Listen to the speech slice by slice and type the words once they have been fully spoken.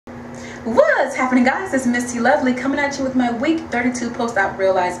What's happening, guys? It's Misty Lovely coming at you with my week 32 post-op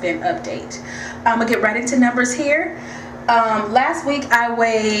realized band update. I'm gonna get right into numbers here. Last week I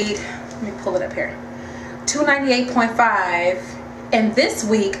weighed, let me pull it up here, 298.5, and this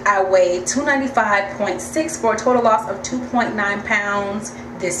week I weighed 295.6 for a total loss of 2.9 pounds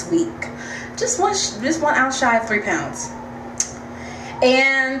this week. Just one ounce shy of 3 pounds.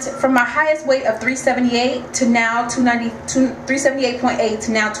 And from my highest weight of 378 to now 378.8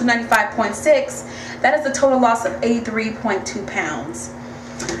 to now 295.6, that is a total loss of 83.2 pounds.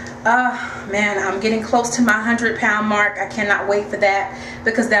 Man, I'm getting close to my 100-pound mark. I cannot wait for that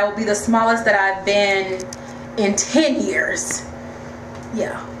because that will be the smallest that I've been in 10 years.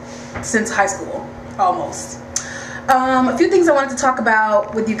 Yeah, since high school, almost. A few things I wanted to talk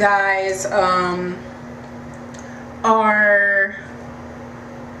about with you guys are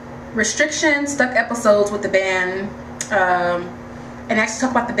restrictions, stuck episodes with the band, and actually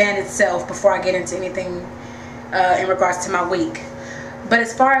talk about the band itself before I get into anything in regards to my week. But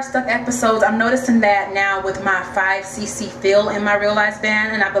as far as stuck episodes, I'm noticing that now with my 5cc fill in my realized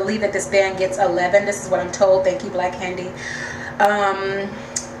band, and I believe that this band gets 11. This is what I'm told. Thank you, Black Candy.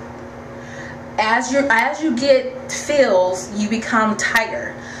 As you get fills, you become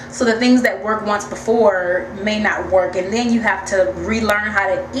tighter. So the things that worked once before may not work, and then you have to relearn how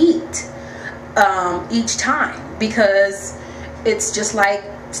to eat each time, because it's just like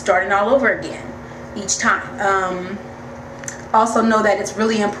starting all over again each time. Also know that it's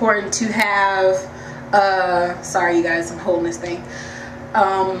really important to have sorry you guys, I'm holding this thing,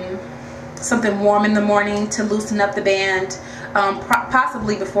 something warm in the morning to loosen up the band,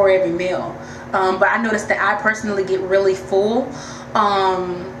 possibly before every meal. But I noticed that I personally get really full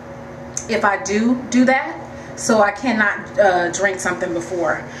if I do that, so I cannot drink something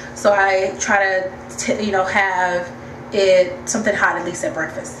before. So I try to have it something hot at least at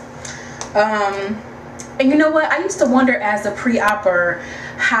breakfast. And you know what? I used to wonder as a pre-opper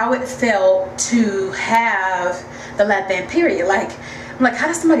how it felt to have the lap band period. I'm like, how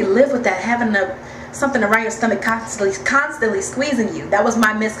does somebody live with that, having something around your stomach constantly squeezing you? That was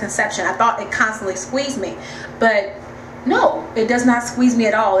my misconception. I thought it constantly squeezed me, but no, it does not squeeze me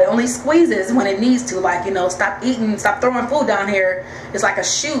at all. It only squeezes when it needs to, like, stop eating, stop throwing food down here. It's like a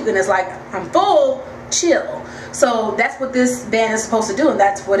chute, and it's like, I'm full, chill. So that's what this band is supposed to do, and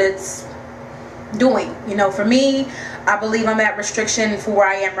that's what it's doing. For me, I believe I'm at restriction for where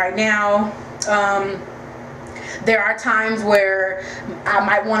I am right now. There are times where I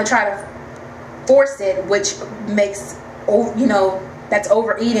might want to try to force it, which makes, that's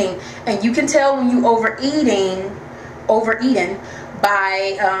overeating. And you can tell when you overeating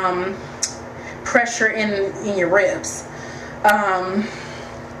by pressure in your ribs. And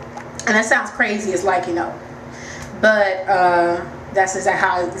that sounds crazy, it's like, but that's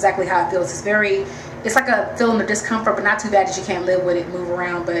exactly how it feels. It's like a feeling of discomfort, but not too bad that you can't live with it, move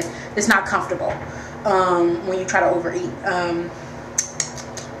around, but it's not comfortable when you try to overeat.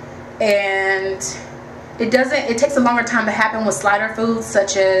 And it takes a longer time to happen with slider foods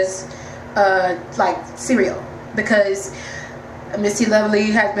such as like cereal, because Misty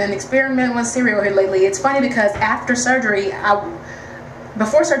Lovely has been experimenting with cereal here lately. It's funny because after surgery,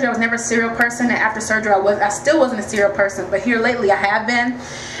 before surgery I was never a cereal person, and after surgery I still wasn't a cereal person, but here lately I have been.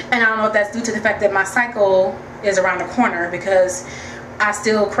 And I don't know if that's due to the fact that my cycle is around the corner, because I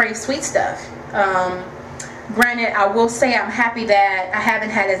still crave sweet stuff. Granted, I will say I'm happy that I haven't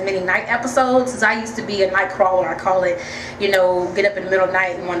had as many night episodes, as I used to be a night crawler, I call it. Get up in the middle of the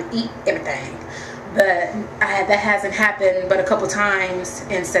night and want to eat everything. But that hasn't happened but a couple times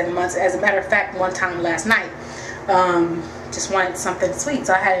in 7 months. As a matter of fact, one time last night, just wanted something sweet,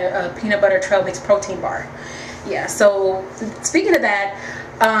 so I had a peanut butter trail mix protein bar. Yeah, so speaking of that,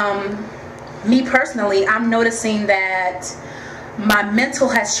 me personally, I'm noticing that my mental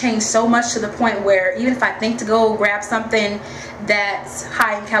has changed so much to the point where even if I think to go grab something that's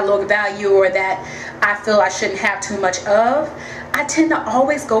high in caloric value or that I feel I shouldn't have too much of, I tend to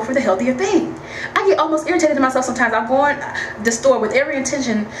always go for the healthier thing. I get almost irritated to myself sometimes. I'll go in the store with every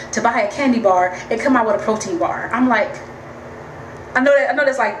intention to buy a candy bar and come out with a protein bar. I'm like, I know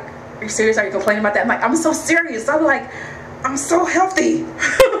that's like, are you serious? Are you complaining about that? I'm like, I'm so serious. I'm like, I'm so healthy.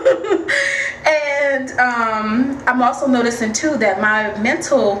 And I'm also noticing too that my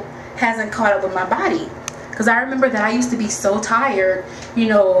mental hasn't caught up with my body, because I remember that I used to be so tired,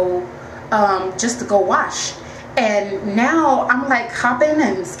 just to go wash, and now I'm like hopping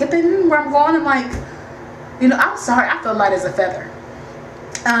and skipping where I'm going. I'm like, I'm sorry, I feel light as a feather.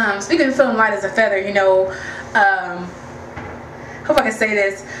 Speaking of feeling light as a feather, hope I can say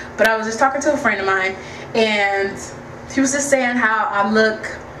this, but I was just talking to a friend of mine, and she was just saying how I look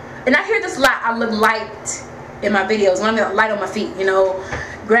and I hear this a lot, I look light in my videos when I'm light on my feet, you know.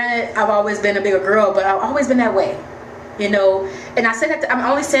 Granted, I've always been a bigger girl, but I've always been that way, you know. And I say that I'm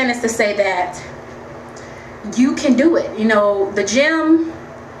only saying this to say that you can do it. You know, the gym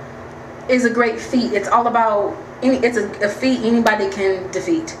is a great feat. It's all about, it's a feat anybody can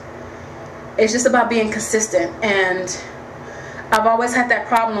defeat. It's just about being consistent, and I've always had that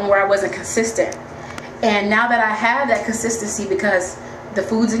problem where I wasn't consistent. And now that I have that consistency, because the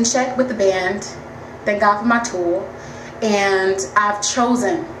food's in check with the band, thank God for my tool, and I've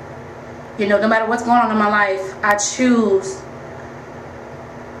chosen, you know, no matter what's going on in my life, I choose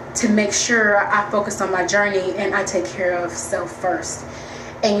to make sure I focus on my journey and I take care of self first.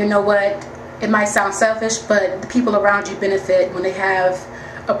 And you know what, it might sound selfish, but the people around you benefit when they have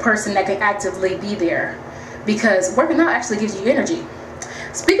a person that can actively be there, because working out actually gives you energy.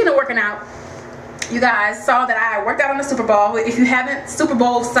 Speaking of working out, you guys saw that I worked out on the Super Bowl. If you haven't, Super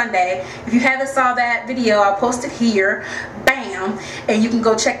Bowl Sunday, if you haven't saw that video, I'll post it here. Bam. And you can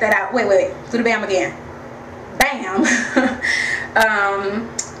go check that out. Wait, do the bam again. Bam.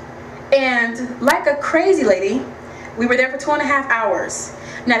 And like a crazy lady, we were there for 2.5 hours.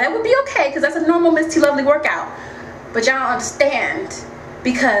 Now that would be okay, because that's a normal Miss T Lovely workout, but y'all don't understand,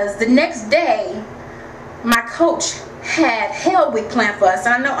 because the next day my coach had hell week planned for us.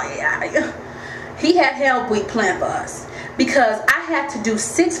 And I know he had hell week planned for us, because I had to do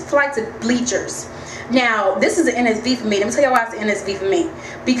 6 flights of bleachers. Now this is an NSV for me. Let me tell you why it's an NSV for me,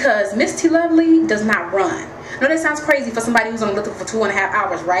 because Miss T Lovely does not run. I know that sounds crazy for somebody who's only looking for 2.5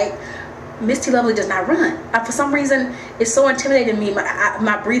 hours, right? Miss T Lovely does not run. For some reason, it's so intimidating me.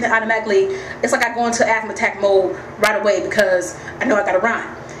 My breathing automatically, it's like I go into asthma attack mode right away, because I know I gotta run.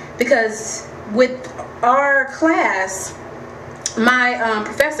 Because with our class, my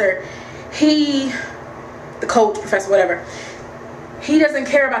professor, the coach, professor, whatever, he doesn't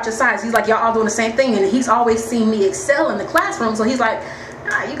care about your size. He's like, y'all all doing the same thing, and he's always seen me excel in the classroom, so he's like,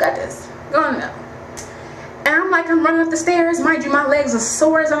 nah, you got this, go on now. And I'm like, I'm running up the stairs. Mind you, my legs are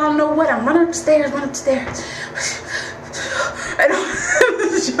sore as I don't know what. I'm running up the stairs, And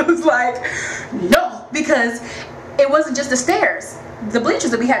I was like, no, because it wasn't just the stairs. The bleachers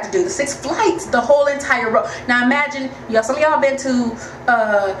that we had to do, the 6 flights, the whole entire row. Now imagine, some of y'all been to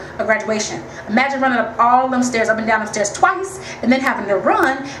a graduation. Imagine running up all them stairs, up and down the stairs twice, and then having to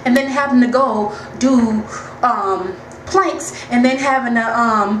run, and then having to go do planks, and then having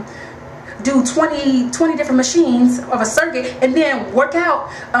to do 20 different machines of a circuit, and then work out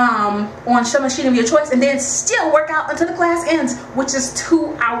on some machine of your choice, and then still work out until the class ends, which is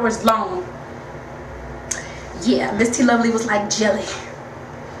 2 hours long. Yeah, Miss T Lovely was like jelly.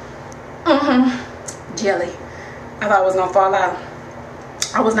 Jelly. I thought I was gonna fall out.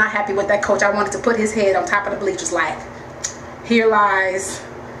 I was not happy with that coach. I wanted to put his head on top of the bleachers like, here lies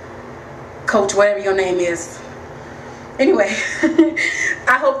Coach, whatever your name is. Anyway,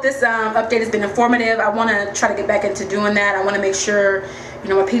 I hope this update has been informative. I want to try to get back into doing that. I want to make sure,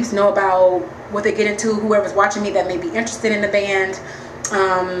 my peeps know about what they get into, whoever's watching me that may be interested in the band.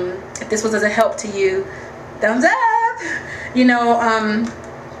 If this was as a help to you, thumbs up.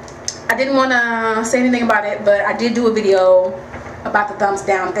 I didn't want to say anything about it, but I did do a video about the thumbs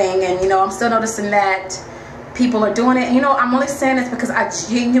down thing, and I'm still noticing that people are doing it. And I'm only saying this because I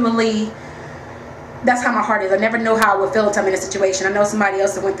genuinely, that's how my heart is. I never know how I would feel if I'm in a situation. I know somebody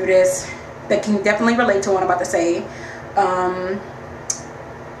else that went through this that can definitely relate to what I'm about to say.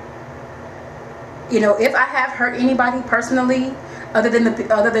 If I have hurt anybody personally, other than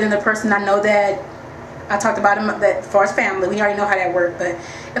the person I know that I talked about, him, that as far as family, we already know how that worked. But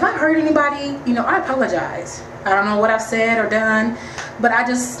if I hurt anybody, I apologize. I don't know what I've said or done, but I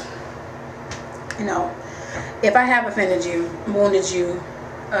just, if I have offended you, wounded you,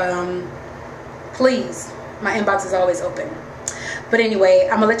 please, my inbox is always open. But anyway,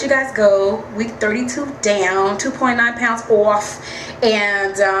 I'm gonna let you guys go. Week 32 down, 2.9 pounds off,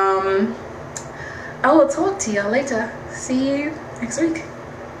 and I will talk to y'all later. See you next week.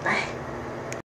 Bye.